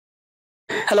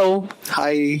Hello.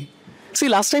 Hi. See,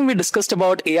 last time we discussed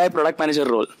about AI product manager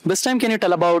role. This time, can you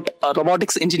tell about a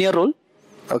robotics engineer role?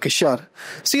 Okay, sure.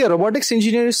 See, a robotics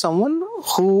engineer is someone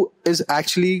who is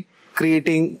actually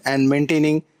creating and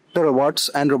maintaining the robots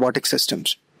and robotic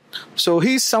systems. So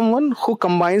he's someone who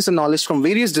combines the knowledge from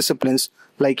various disciplines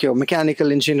like your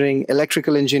mechanical engineering,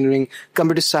 electrical engineering,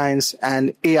 computer science,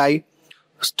 and AI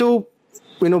to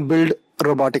build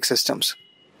robotic systems.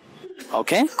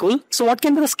 Okay, cool. So, what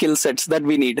can be the skill sets that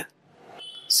we need?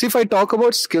 See, if I talk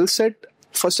about skill set,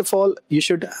 first of all, you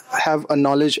should have a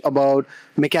knowledge about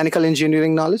mechanical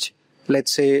engineering knowledge.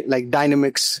 Let's say like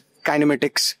dynamics,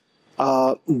 kinematics,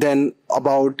 then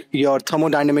about your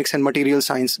thermodynamics and material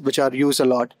science, which are used a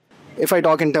lot. If I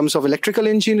talk in terms of electrical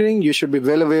engineering, you should be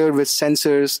well aware with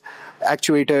sensors,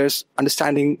 actuators,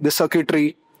 understanding the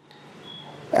circuitry.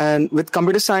 And with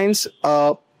computer science,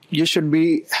 you should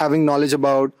be having knowledge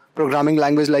about programming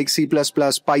language like C++,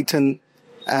 Python,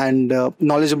 and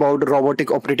knowledge about robotic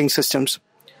operating systems.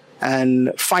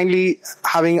 And finally,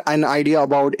 having an idea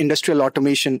about industrial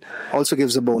automation also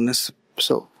gives a bonus.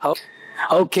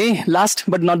 Okay, last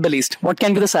but not the least, what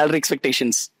can be the salary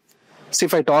expectations? So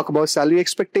if I talk about salary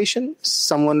expectation,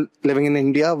 someone living in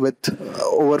India with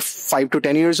over 5 to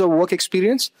 10 years of work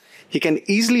experience, he can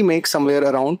easily make somewhere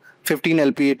around 15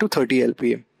 LPA to 30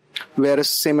 LPA. Whereas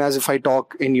same as if I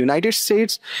talk in United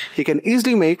States, he can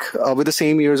easily make with the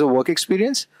same years of work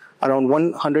experience around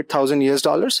 100,000 US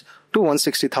dollars to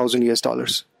 160,000 US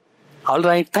dollars. All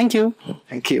right, thank you.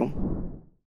 Thank you.